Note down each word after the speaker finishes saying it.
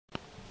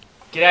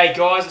G'day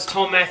guys, it's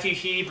Tom Matthew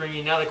here bringing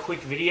you another quick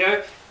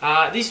video.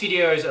 This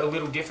video is a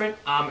little different.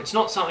 It's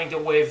not something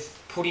that we've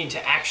put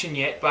into action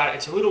yet, but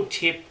it's a little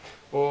tip,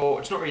 or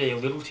it's not really a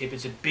little tip,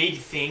 it's a big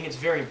thing, it's a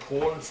very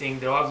important thing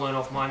that I've learned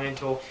off my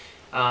mentor.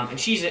 And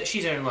she's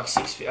earning like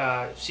six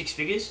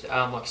figures,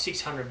 like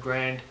 600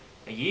 grand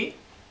a year.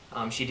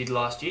 She did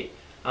last year.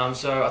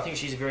 So I think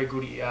she's a very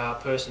good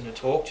person to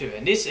talk to.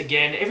 And this,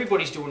 again,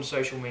 everybody's doing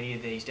social media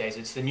these days.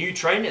 It's the new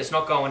trend, it's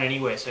not going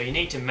anywhere, so you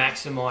need to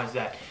maximize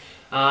that.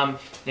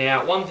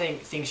 Now, one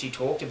thing she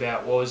talked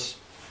about was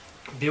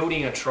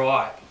building a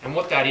tribe. And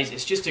what that is,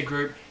 it's just a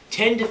group,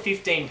 10 to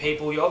 15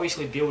 people. You're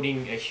obviously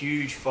building a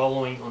huge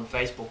following on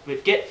Facebook,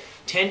 but get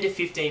 10 to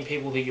 15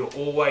 people that you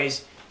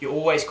always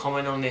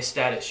comment on their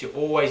status, you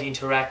always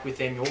interact with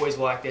them, you always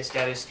like their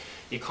status,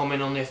 you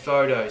comment on their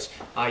photos,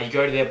 you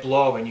go to their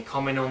blog and you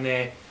comment on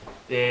their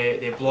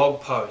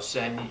blog posts,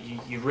 and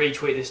you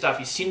retweet their stuff,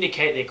 you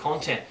syndicate their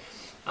content.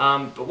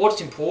 But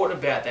what's important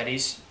about that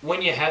is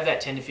when you have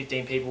that 10 to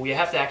 15 people, you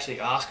have to actually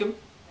ask them.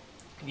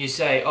 You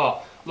say,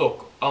 oh,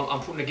 look, I'm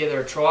putting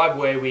together a tribe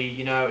where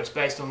it's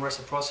based on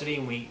reciprocity,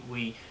 and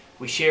we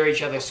share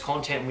each other's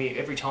content.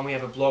 Every time we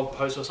have a blog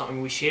post or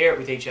something, we share it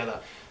with each other.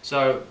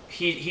 So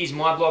here's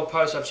my blog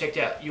post. I've checked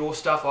out your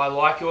stuff. I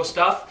like your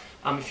stuff.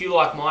 If you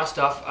like my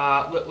stuff,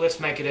 let's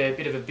make it a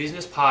bit of a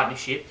business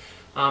partnership.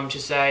 To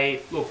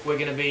say, look, we're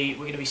going to be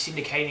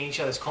syndicating each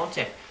other's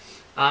content.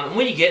 And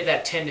when you get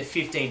that 10 to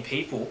 15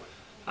 people,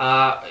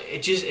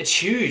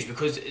 it's huge,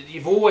 because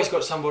you've always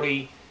got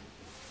somebody,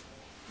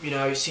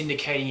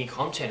 syndicating your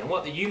content.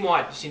 And you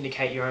might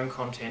syndicate your own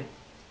content.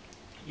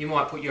 You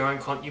might put your own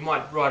you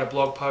might write a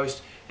blog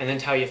post and then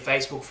tell your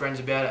Facebook friends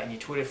about it and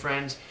your Twitter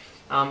friends.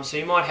 So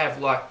you might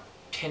have like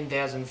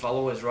 10,000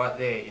 followers right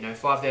there.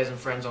 5,000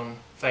 friends on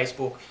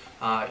Facebook.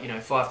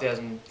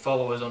 5,000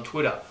 followers on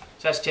Twitter.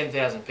 So that's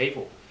 10,000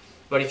 people.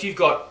 But if you've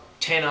got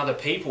 10 other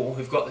people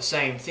who've got the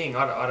same thing,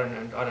 I don't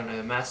know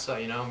the maths. So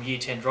I'm a year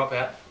 10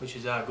 dropout, which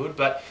is good.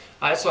 But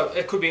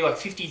it could be like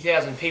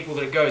 50,000 people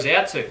that it goes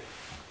out to.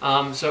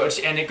 And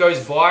it goes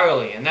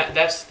virally, and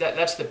that's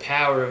the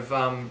power of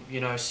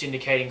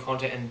syndicating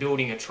content and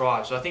building a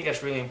tribe. So I think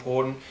that's really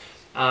important.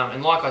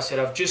 And like I said,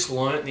 I've just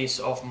learnt this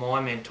off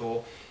my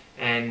mentor,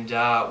 and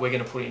we're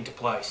going to put it into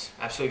place.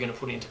 Absolutely going to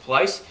put it into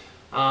place.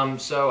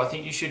 So I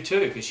think you should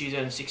too, because she's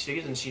earned 6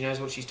 figures and she knows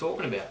what she's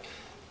talking about.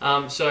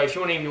 So if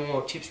you want any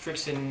more tips,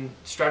 tricks, and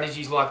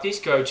strategies like this,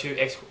 go to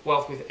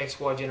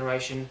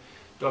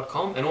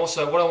wealthwithxygeneration.com. And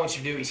also, what I want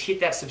you to do is hit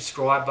that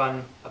subscribe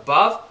button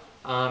above.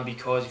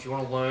 Because if you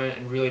want to learn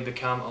and really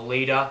become a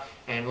leader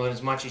and learn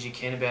as much as you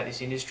can about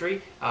this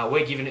industry,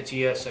 we're giving it to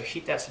you. So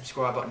hit that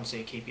subscribe button so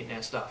you keep getting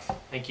our stuff.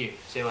 Thank you.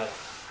 See you later.